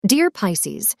Dear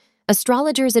Pisces,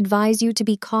 astrologers advise you to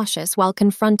be cautious while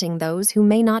confronting those who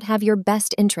may not have your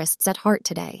best interests at heart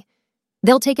today.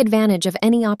 They'll take advantage of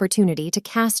any opportunity to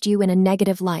cast you in a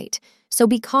negative light, so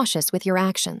be cautious with your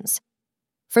actions.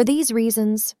 For these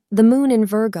reasons, the moon in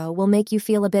Virgo will make you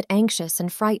feel a bit anxious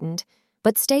and frightened,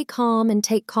 but stay calm and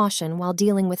take caution while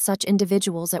dealing with such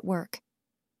individuals at work.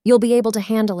 You'll be able to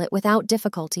handle it without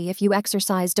difficulty if you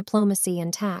exercise diplomacy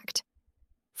and tact.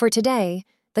 For today,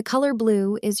 the color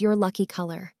blue is your lucky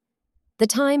color. The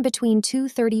time between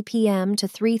 2:30 p.m. to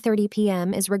 3:30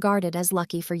 p.m. is regarded as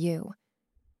lucky for you.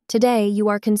 Today, you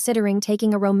are considering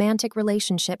taking a romantic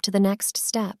relationship to the next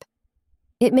step.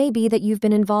 It may be that you've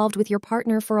been involved with your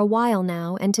partner for a while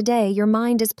now, and today your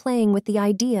mind is playing with the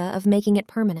idea of making it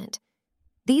permanent.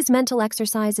 These mental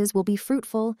exercises will be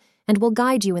fruitful and will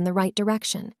guide you in the right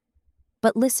direction.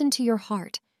 But listen to your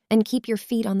heart and keep your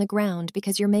feet on the ground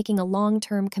because you're making a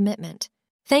long-term commitment.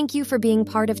 Thank you for being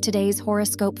part of today's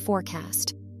horoscope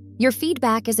forecast. Your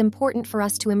feedback is important for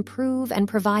us to improve and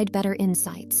provide better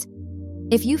insights.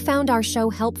 If you found our show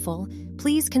helpful,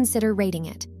 please consider rating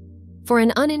it. For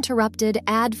an uninterrupted,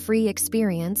 ad-free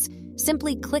experience,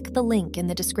 simply click the link in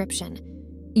the description.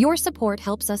 Your support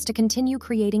helps us to continue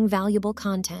creating valuable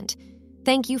content.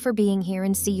 Thank you for being here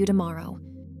and see you tomorrow.